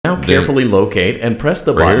Now carefully locate and press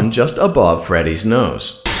the button just above Freddy's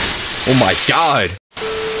nose. Oh my god!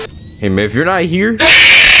 Hey man, if you're not here...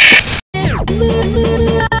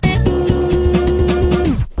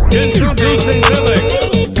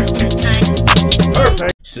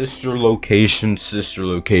 Sister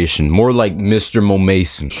location. More like Mr. Mo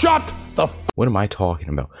Mason. Shut the f— What am I talking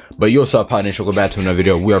about? But yo, what's up, Hot Welcome back to another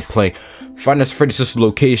video. We are playing Five Nights at Freddy's Sister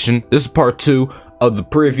Location. This is part 2 of the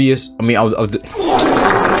previous, of the...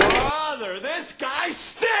 Brother, this guy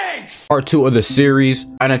stinks! Part 2 of the series,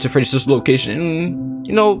 Five Nights at Freddy's Sister Location. And,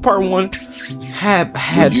 you know, part 1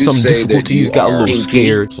 had some difficulties, got a little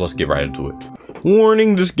scared. So let's get right into it.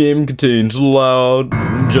 Warning, this game contains loud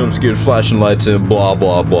jump scares, flashing lights, and blah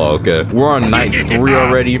blah blah. Okay, we're on night 3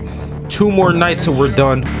 already. 2 more nights and we're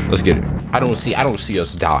done. Let's get it. I don't see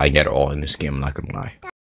us dying at all in this game, I'm not gonna lie.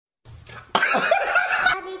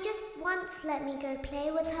 Daddy just once let me go play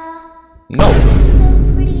with her. No.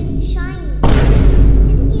 So pretty and shiny.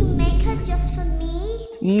 Didn't you make her just for me?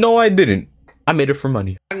 No, I didn't. I made it for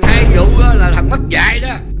money.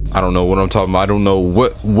 I don't know what I'm talking about. I don't know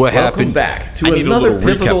what happened. Welcome back to another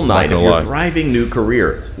pivotal night of your thriving new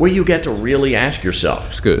career, where you get to really ask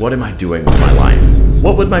yourself, what am I doing with my life?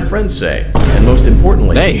 What would my friends say? And most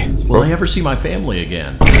importantly, will I ever see my family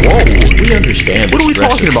again? Whoa, we understand what are we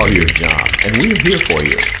talking about here, job, and we are here for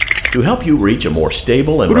you. To help you reach a more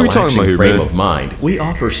stable and relaxing frame of mind, we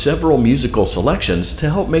offer several musical selections to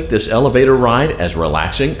help make this elevator ride as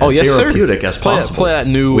relaxing and therapeutic as possible.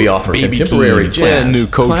 We offer contemporary jazz,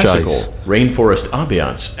 classical, rainforest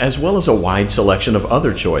ambiance, as well as a wide selection of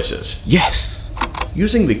other choices. Yes!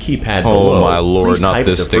 Using the keypad below, please type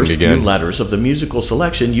the first few letters of the musical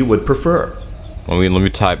selection you would prefer. Let me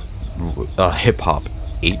type hip-hop.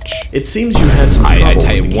 H. It seems you had some trouble with the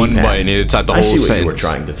typed one button and it typed the whole sentence. I see what you were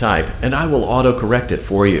trying to type, and I will auto-correct it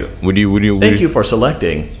for you. Thank you for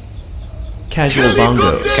selecting Casual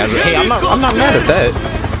Bongos. Hey, I'm not mad at that.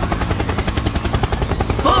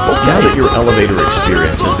 Now that your elevator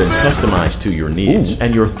experience has been customized to your needs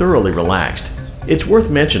and you're thoroughly relaxed, it's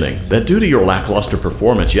worth mentioning that due to your lackluster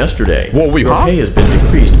performance yesterday, your pay has been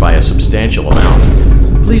decreased by a substantial amount.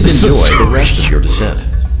 Please enjoy the rest of your descent.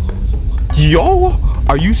 Yo!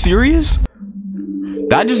 Are you serious?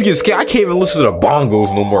 I just get scared. I can't even listen to the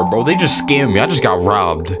bongos no more, bro. They just scammed me. I just got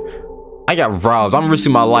robbed. I'm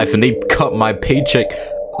risking my life and they cut my paycheck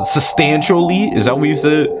substantially. Is that what you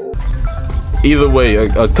said? Either way,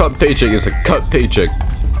 a cut paycheck is a cut paycheck.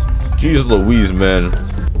 Jeez Louise, man.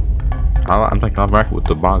 I'm rocking with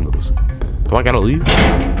the bongos. Do I gotta leave?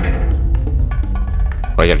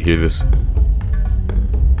 I gotta hear this.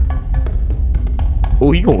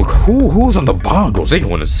 Oh, who's on the bongos? They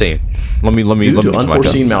going insane. Due to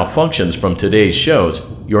unforeseen malfunctions from today's shows,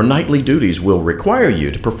 your nightly duties will require you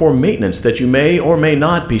to perform maintenance that you may or may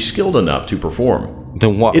not be skilled enough to perform.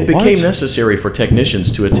 Then what? It became necessary for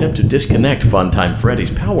technicians to attempt to disconnect Funtime Freddy's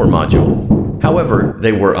power module. However,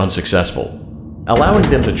 they were unsuccessful. Allowing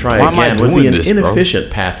them to try again would be an inefficient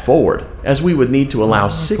path forward, as we would need to allow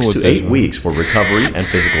 6 to 8 weeks for recovery and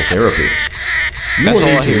physical therapy. You will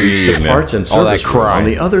need to reach the parts and service room on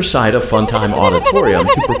the other side of Funtime Auditorium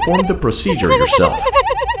to perform the procedure yourself.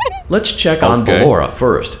 Let's check on Ballora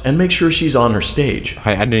first and make sure she's on her stage.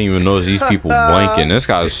 I didn't even notice these people blanking. This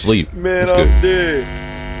guy's asleep. Man, I'm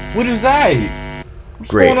dead. What is that?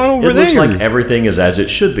 Great. It looks like everything is as it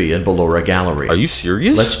should be in Ballora Gallery. Are you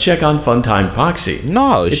serious? Let's check on Funtime Foxy.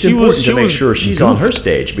 No, it's important to make sure she's on her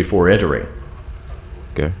stage before entering.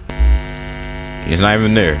 Okay. He's not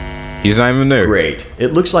even there. He's not even there. Great. It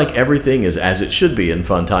looks like everything is as it should be in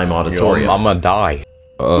Funtime Auditorium. Yo, I'm gonna die.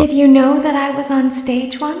 Did you know that I was on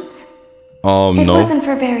stage once? No. It wasn't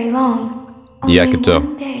for very long. Yeah, I could tell.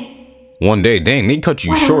 One day. One day? Dang, they cut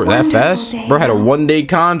you short that fast? Bro had a 1-day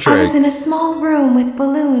contract. I was in a small room with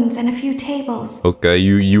balloons and a few tables. Okay,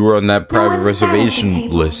 you were on that private reservation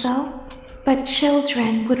list. But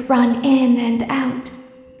children would run in and out.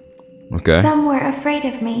 Okay. Some were afraid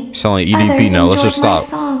of me. Sound like EDP now. Let's just stop.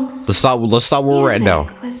 Songs. Let's stop where we're at now.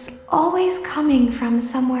 Music was always coming from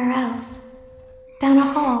somewhere else. Down a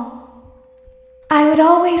hall. I would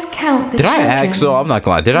always count the children. Did I ask though? I'm not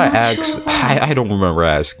gonna lie. Did I ask? I don't remember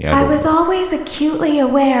asking. I was always acutely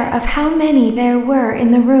aware of how many there were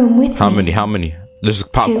in the room with me. How many? This is a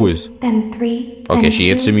pop quiz. Then 3. Okay, then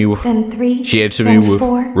she answered me with. Then 3. She answered me with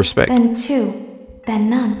 4, respect. Then 2. Then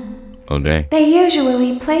none. Oh dang. They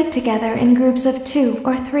usually played together in groups of 2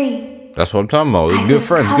 or 3. That's what I'm talking about. Good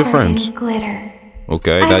friends, good friends. In glitter.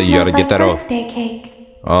 Okay, now you gotta get that off. Birthday cake.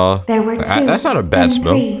 There were 2. That's not a bad then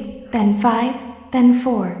smell. 3, then 5, then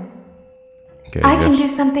 4. Okay, I can do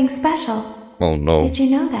something special. Oh no. Did you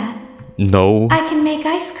know that? No. I can make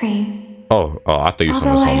ice cream. Oh, I thought you said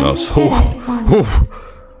Although something I else. only did it once.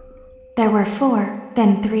 There were 4,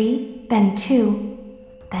 then 3, then 2,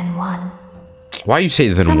 then 1. Why you say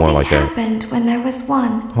then Something one like that? happened when there was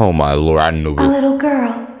 1. Oh my lord, I knew A it. little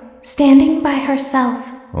girl, standing by herself.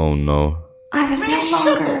 Oh no. I was no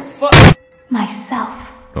longer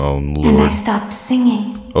myself. Oh And I lord. stopped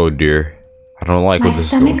singing. Oh dear. I don't like My what this is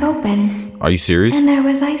stomach doing. opened, Are you serious? and there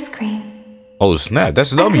was ice cream. Oh snap,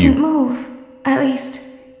 that's a I couldn't W. move. At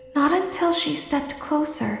least, not until she stepped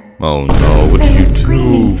closer. Oh no, what They did were you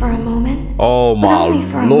screaming do? for a moment. Oh but my only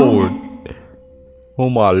for a lord. moment. Oh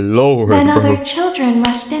my lord, Then bro. other children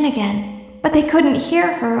rushed in again, but they couldn't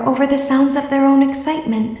hear her over the sounds of their own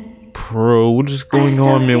excitement. Bro, what is I going still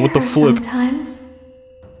on, man? hear What the her flip? sometimes.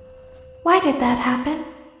 Why did that happen?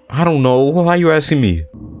 I don't know. Why are you asking me?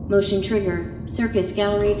 Motion trigger. Circus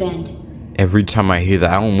gallery vent. Every time I hear that,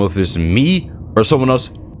 I don't know if it's me or someone else.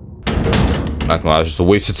 Not gonna lie, it's just a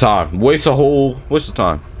waste of time. Waste of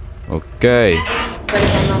time. Okay.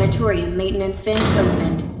 Freddy Auditorium maintenance vent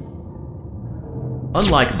opened.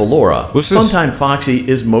 Unlike Ballora, What's this? Funtime Foxy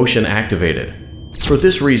is motion activated. For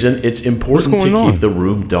this reason, it's important What's to going keep on? the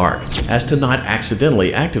room dark, as to not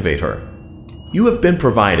accidentally activate her. You have been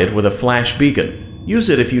provided with a flash beacon. Use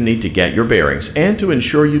it if you need to get your bearings and to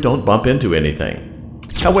ensure you don't bump into anything.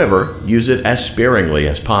 However, use it as sparingly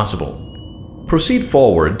as possible. Proceed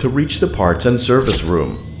forward to reach the parts and service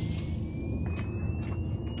room.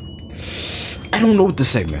 I don't know what to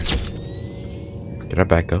say, man. Did I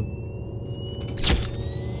back up?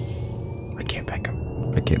 I can't back up.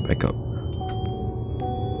 I can't back up.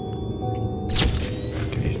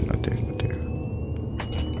 Okay, not there, not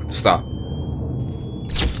there. Stop.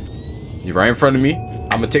 You're right in front of me. I'm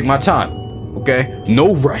gonna take my time. Okay?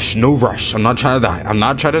 No rush, no rush. I'm not trying to die. I'm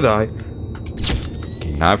not trying to die.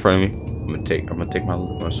 Okay, not in front of me. I'm gonna take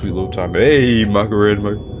my sweet little time. Hey,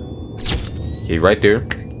 Macarena. Okay, right there.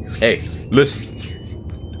 Hey, listen.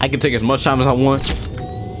 I can take as much time as I want.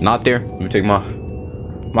 Not there. Let me take my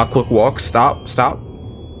quick walk. Stop.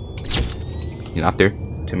 You're not there.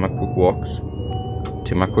 Take my quick walks.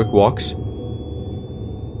 Take my quick walks.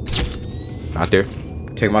 Not there.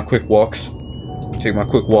 Take my quick walks. Take my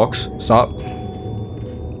quick walks. Stop.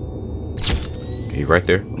 Okay, right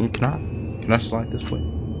there. Can I slide this way?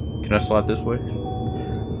 Can I slide this way?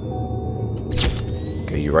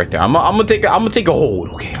 Okay, you're right there. I'm gonna take a hold.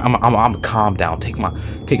 Okay, I'm calm down. Take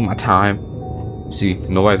my time. See,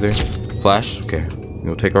 nobody there. Flash. Okay,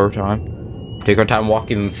 we'll take our time. Take our time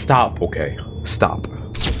walking and stop. Okay, stop.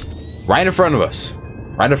 Right in front of us.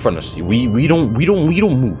 Right in front of us. We don't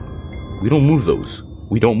move. We don't move those.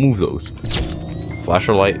 We don't move those. Flash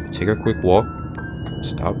our light. Take a quick walk.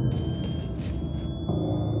 Stop.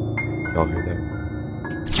 Y'all hear that?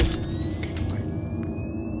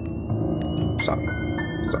 Stop.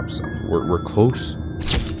 We're close.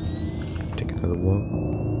 Take another walk.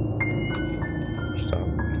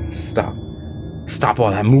 Stop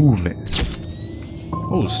all that movement.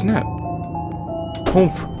 Oh snap.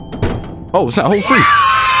 Oh, it's not home free.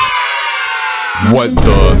 What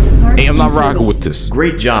the? Hey, I'm not rocking with this.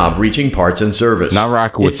 Great job reaching parts and service. Not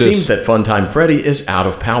rocking with this. It seems this. that Funtime Freddy is out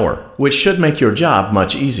of power, which should make your job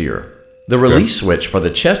much easier. The release switch for the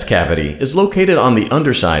chest cavity is located on the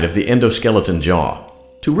underside of the endoskeleton jaw.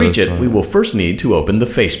 To reach it, we will first need to open the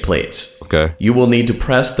face plates. Okay. You will need to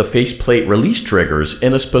press the faceplate release triggers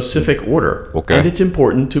in a specific order. Okay. And it's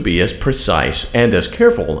important to be as precise and as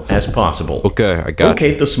careful as possible. Okay, I got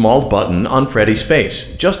Locate the small button on Freddy's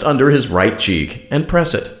face, just under his right cheek, and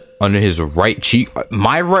press it. Under his right cheek?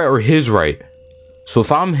 My right or his right? So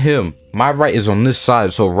if I'm him, my right is on this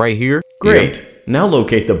side, so right here? Great. Yeah. Now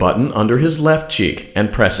locate the button under his left cheek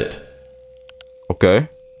and press it. Okay.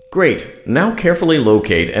 Great. Now carefully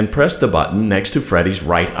locate and press the button next to Freddy's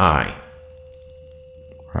right eye.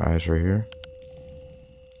 Eyes right here.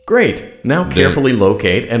 Great. Now carefully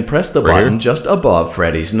locate and press the button just above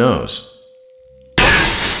Freddy's nose.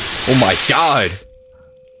 Oh my god.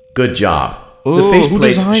 Good job. Oh, the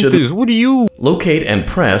faceplates should this? What are you? Locate and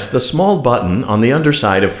press the small button on the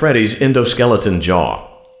underside of Freddy's endoskeleton jaw.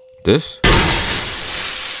 This?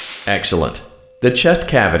 Excellent. The chest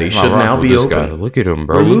cavity should now be open. Guy. Look at him,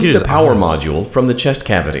 bro. Remove Look at the power eyes. module from the chest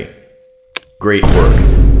cavity. Great work.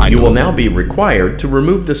 You will now be required to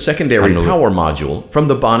remove the secondary power module from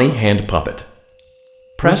the Bonnie hand puppet.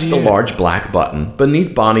 Press the large black button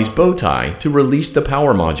beneath Bonnie's bow tie to release the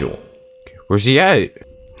power module. Where's he at?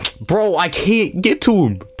 Bro, I can't get to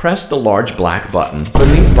him. Press the large black button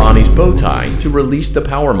beneath Bonnie's bow tie to release the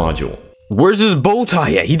power module. Where's his bow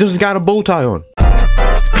tie at? He doesn't got a bow tie on.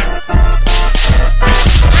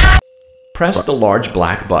 Press the large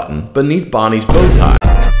black button beneath Bonnie's bow tie.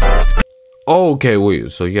 Okay,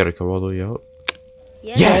 wait, so you gotta come all the way out?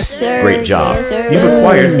 Yes, sir. Great job. Yes, sir. You've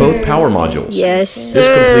acquired both power modules. Yes, sir. This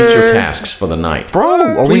completes your tasks for the night. Bro,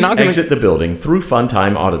 are we Please not gonna exit the building through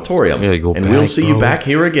Funtime Auditorium, Yeah, go and back, we'll see you bro. back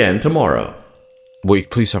here again tomorrow. Wait,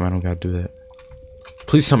 please tell me I don't gotta do that.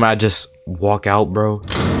 Please tell me I just walk out, bro.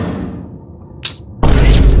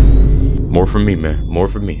 More for me, man. More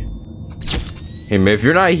for me. Hey, man, if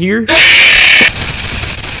you're not here...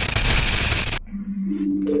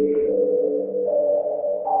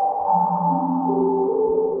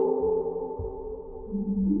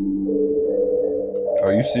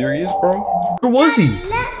 Are you serious, bro? Where was he?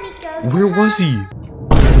 Where was he?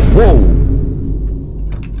 Whoa!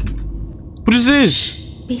 What is this?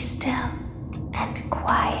 Be still and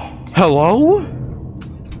quiet. Hello?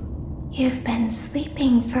 You've been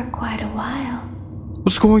sleeping for quite a while.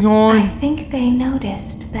 What's going I on? think they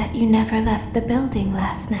noticed that you never left the building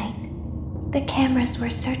last night. The cameras were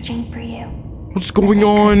searching for you. What's but going they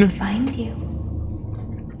on? couldn't find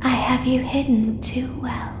you. I have you hidden too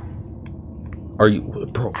well. Are you...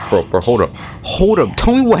 Bro, hold up. Hold up.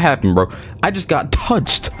 Tell me what happened, bro. I just got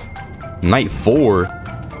touched. Night 4.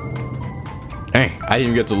 Dang, I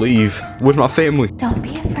didn't get to leave. Where's my family? Don't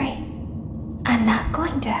be afraid. I'm not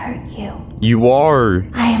going to hurt you. You are.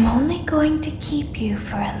 I am only going to keep you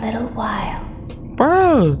for a little while.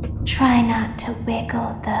 Bruh. Try not to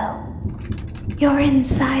wiggle, though. You're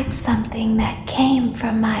inside something that came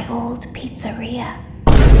from my old pizzeria.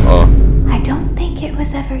 I don't think it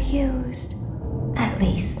was ever used. At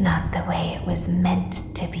least not the way it was meant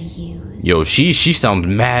to be used. Yo, she sounds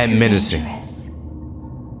mad Too menacing. dangerous.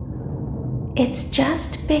 It's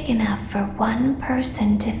just big enough for one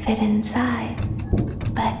person to fit inside,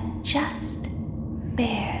 but just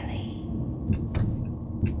barely.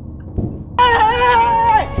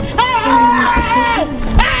 You're in the scooping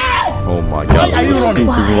room. Oh my god, the scooping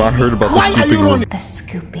room. I heard about the scooping room. The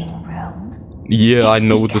scooping room. Yeah, I It's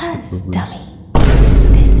know what the because, scooping room is.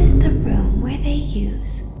 dummy, this is the room where they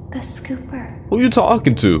use the scooper. Who are you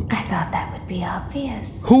talking to? I thought that would be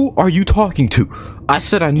obvious. Who are you talking to? I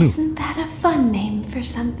said I knew. Isn't that a fun name for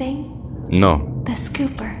something? No. The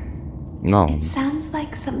scooper. No. It sounds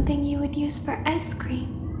like something you would use for ice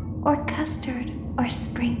cream, or custard, or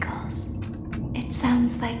sprinkles. It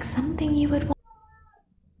sounds like something you would want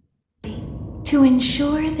to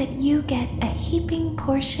ensure that you get a heaping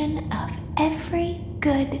portion of every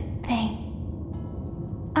good thing.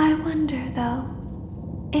 I wonder, though,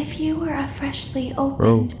 if you were a freshly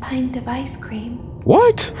opened pint of ice cream,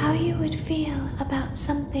 What? how you would feel about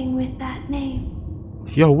something with that name.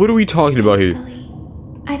 Yo, what are we talking about here? Thankfully,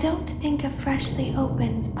 I don't think a freshly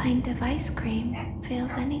opened pint of ice cream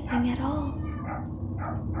feels anything at all.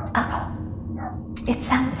 Uh-oh. It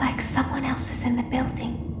sounds like someone else is in the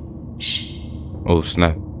building. Shh. Oh,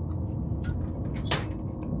 snap.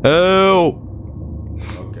 Help!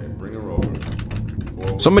 Okay, bring her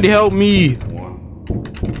over. Somebody help me!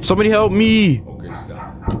 Somebody help me! Okay,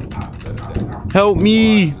 stop. Set it down. Help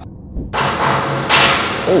me!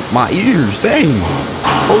 Oh, my ears, dang!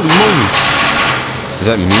 Holy moly! Is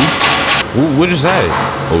that me? Ooh, what is that?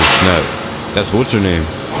 Oh, snap. That's what's her name?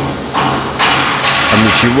 I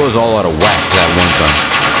mean, she was all out of whack that one time.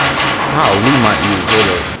 Holy, my ears. Hold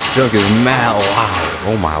up. Junk is mad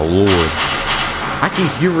loud. Oh, my lord. I can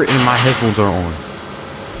hear it and my headphones are on.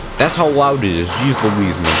 That's how loud it is. Jeez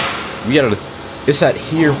Louise, man. We gotta... It's at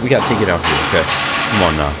here. We gotta take it out here, okay? Come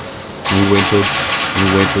on now. We wait till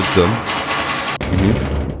it's done.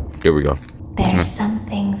 Here we go. There's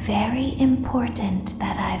something very important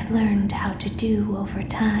that I've learned how to do over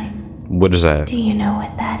time. What is that? Do you know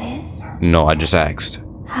what that is? No, I just asked.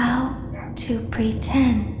 How to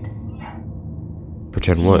pretend.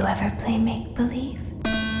 Pretend Do what? you ever play make-believe?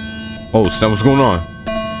 Oh, snap, what's going on?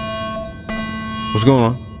 What's going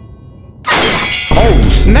on? Oh,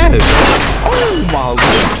 snap! Oh, my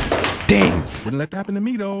lord. Dang. Wouldn't let that happen to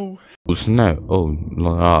me, though. Oh, snap. Oh,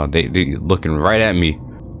 they looking right at me.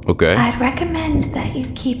 Okay. I'd recommend that you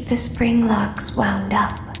keep the spring locks wound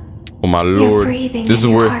up. Oh, my Your lord. breathing This is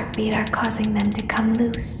and your where... heartbeat are causing them to come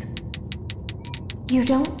loose. You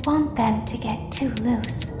don't want them to get too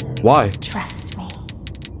loose. Why? Trust me.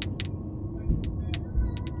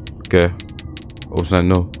 Okay. Oh, snap,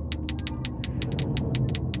 no.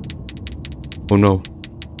 Oh, no.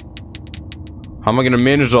 How am I gonna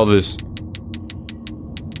manage all this?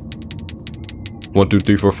 1, 2,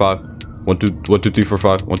 3, 4, 5. 1, 2, 3, 4,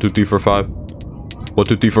 5. 1, 2, 3, 4, 5. 1,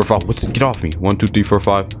 2, 3, 4, 5. Get off me. 1, 2, 3, 4,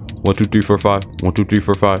 5. 1, 2, 3, 4, 5. 1, 2, 3,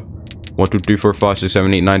 4, 5. 1, 2, 3, 4, 5, 6,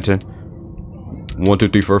 7, 8, 9, 10. 1, 2,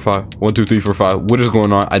 3, 4, 5. 1, 2, 3, 4, 5. What is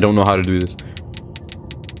going on? I don't know how to do this.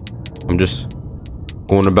 I'm just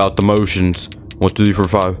going about the motions. 1, 2, 3, 4,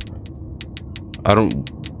 5. I don't.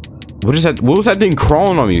 What is that? What was that thing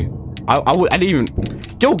crawling on me? I didn't even.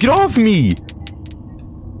 Yo, get off me,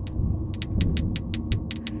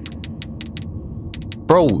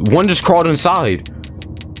 bro. One just crawled inside.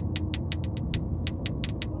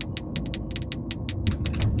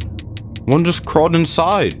 One just crawled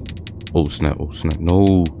inside. Oh snap! Oh snap!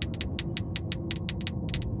 No.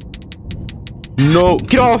 No!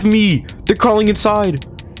 Get off me! They're crawling inside.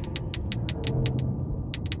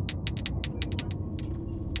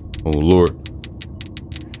 Oh lord.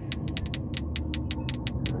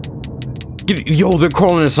 Yo, they're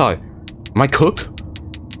crawling inside. Am I cooked?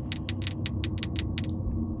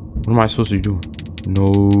 What am I supposed to be doing?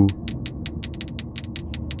 No.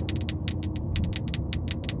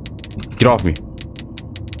 Get off me.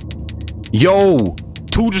 Yo!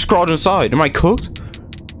 2 just crawled inside. Am I cooked?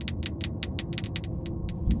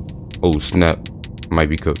 Oh snap. Might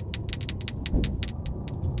be cooked.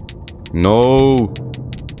 No.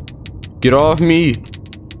 Get off me.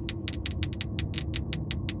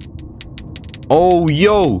 Oh,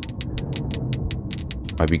 yo.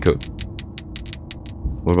 Might be cooked.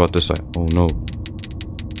 What about this side? Oh, no.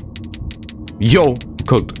 Yo,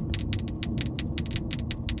 cooked.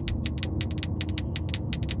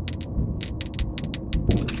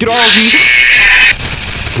 Get off me.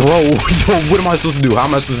 Bro, yo, what am I supposed to do? How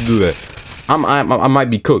am I supposed to do that? I might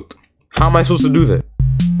be cooked. How am I supposed to do that?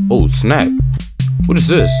 Oh, snap. What is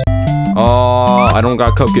this? I don't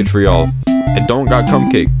got cupcakes for y'all. I don't got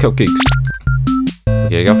cupcakes.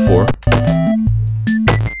 Okay, I got 4.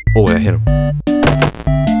 Oh, I hit him.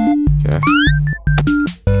 Okay.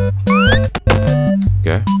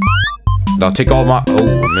 Okay. Now take all my.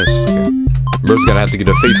 Oh, I missed. Okay. Bro's gonna have to get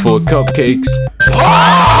a face full of cupcakes.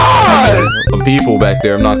 Ah! Some people back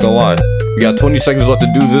there, I'm not gonna lie. We got 20 seconds left to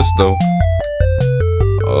do this, though.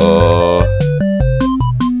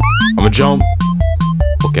 I'ma jump.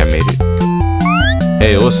 Okay, I made it.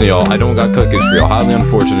 Hey, listen, y'all. I don't got cupcakes for y'all. Highly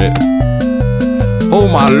unfortunate. Oh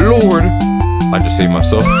my lord! I just saved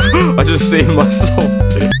myself. I just saved myself.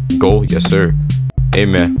 Goal, yes sir. Hey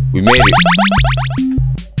man, we made it.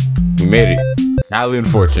 We made it. Highly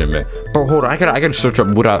unfortunate, man. Bro, hold on. I gotta search up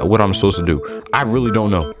what I'm supposed to do. I really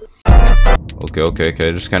don't know. Okay.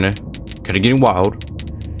 Just kind of getting wild.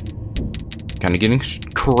 Kind of getting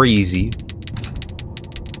crazy.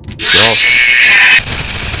 Y'all.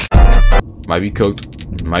 Might be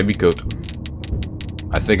cooked. Might be cooked.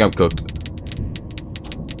 I think I'm cooked.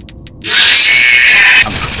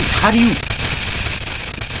 How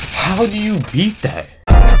do you beat that?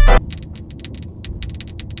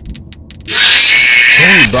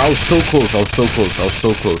 Dang, bro, I was so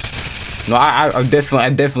close. No, I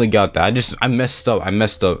definitely got that. I messed up.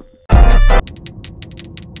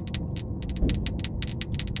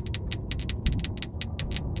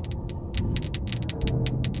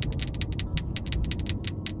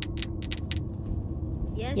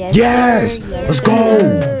 Yes! Let's go!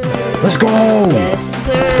 Let's go!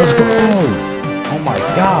 Let's go! Oh my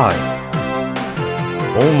god!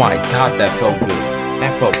 Oh my god, that felt good.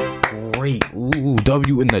 That felt great. Ooh,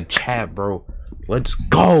 W in the chat, bro. Let's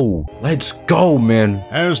go! Let's go, man.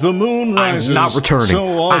 As the moon rises, I'm not returning.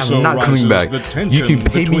 So I'm not coming back. You can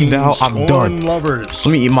pay me now. I'm done. Let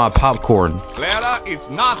me eat my popcorn. Clara, it's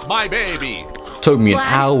not my baby. Took me an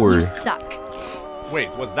hour. You suck. Wait,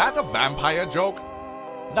 was that a vampire joke?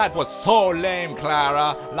 That was so lame,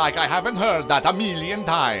 Clara. Like I haven't heard that a million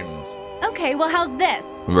times. Okay, well, how's this?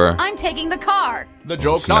 Bruh. I'm taking the car. The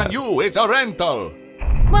joke's on you. It's a rental.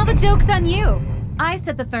 Well, the joke's on you. I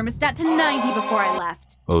set the thermostat to 90 before I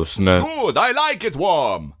left. Oh, snap. Good. I like it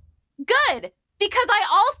warm. Good, because I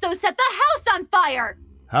also set the house on fire.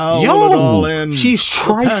 How will it all end? She's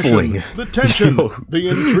trifling. The tension, the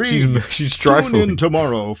intrigue. She's trifling. Tune in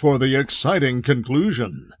tomorrow for the exciting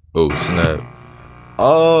conclusion. Oh, snap.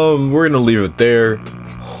 We're gonna leave it there.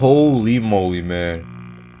 Holy moly, man.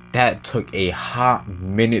 That took a hot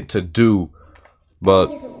minute to do. But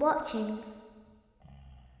He isn't watching.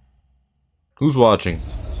 who's watching?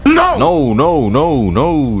 No.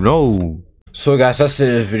 So guys, that's it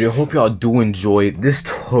in this video. Hope y'all do enjoy it. This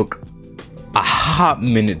took a hot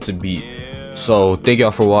minute to beat. So thank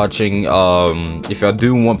y'all for watching. If y'all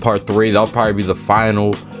do want part 3, that'll probably be the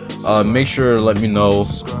final. Make sure to let me know.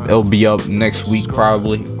 It'll be up next week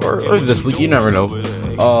probably, or this week, you never know.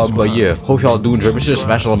 But yeah, hope y'all do enjoy. Make sure to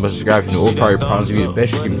smash the like button, subscribe if you know. Overpower promise to be the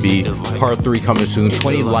best you can be. Part 3 coming soon.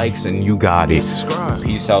 20 likes and you got it.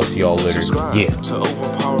 Peace out. See y'all later. Yeah. To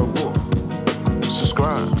Overpower Wolf.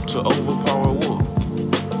 Subscribe to Overpower Wolf.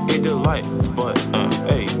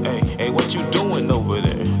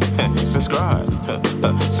 Subscribe.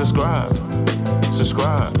 Subscribe.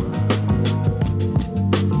 Subscribe.